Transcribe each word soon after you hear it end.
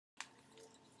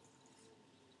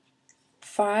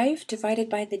5 divided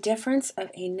by the difference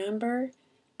of a number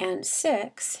and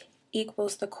 6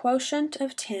 equals the quotient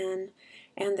of 10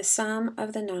 and the sum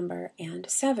of the number and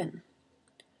 7.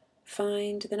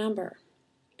 Find the number.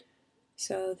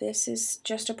 So this is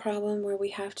just a problem where we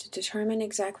have to determine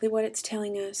exactly what it's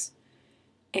telling us,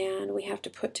 and we have to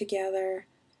put together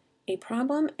a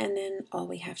problem, and then all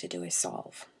we have to do is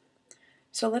solve.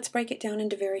 So let's break it down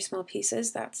into very small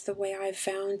pieces. That's the way I've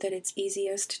found that it's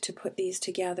easiest to put these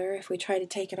together. If we try to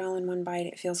take it all in one bite,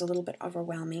 it feels a little bit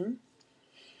overwhelming.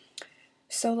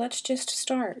 So let's just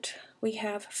start. We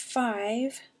have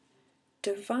 5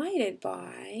 divided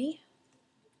by,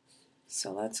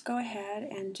 so let's go ahead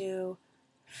and do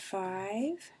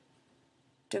 5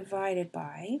 divided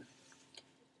by.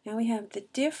 Now we have the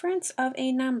difference of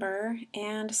a number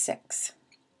and 6.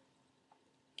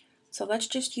 So let's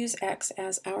just use x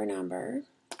as our number,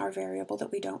 our variable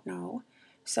that we don't know.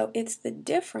 So it's the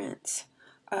difference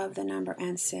of the number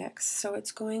and 6. So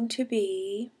it's going to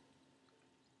be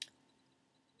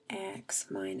x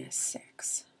minus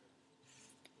 6.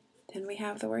 Then we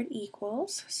have the word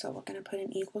equals, so we're going to put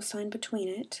an equal sign between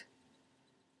it.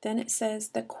 Then it says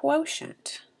the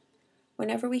quotient.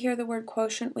 Whenever we hear the word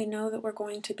quotient, we know that we're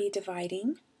going to be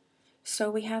dividing.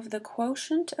 So we have the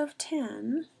quotient of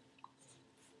 10.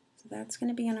 So that's going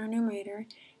to be in our numerator,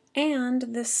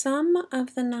 and the sum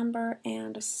of the number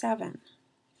and 7.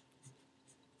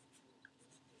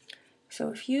 So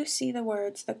if you see the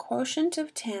words the quotient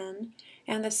of 10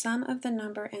 and the sum of the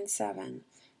number and 7,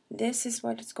 this is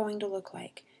what it's going to look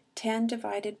like. 10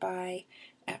 divided by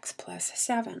x plus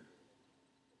 7.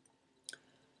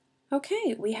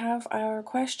 Okay, we have our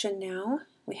question now.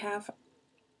 We have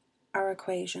our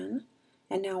equation,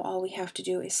 and now all we have to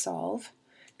do is solve.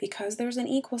 Because there's an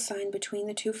equal sign between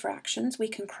the two fractions, we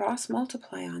can cross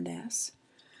multiply on this.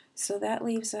 So that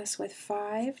leaves us with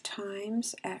 5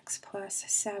 times x plus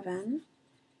 7,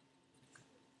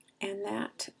 and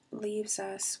that leaves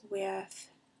us with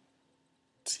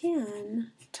 10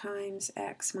 times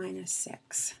x minus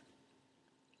 6.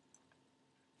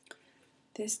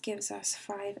 This gives us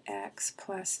 5x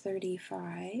plus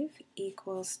 35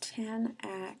 equals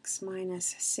 10x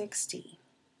minus 60.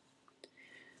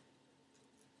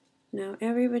 Now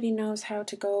everybody knows how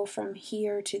to go from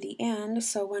here to the end,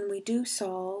 so when we do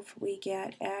solve, we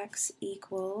get x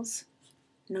equals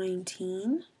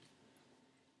 19,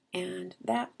 and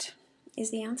that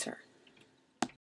is the answer.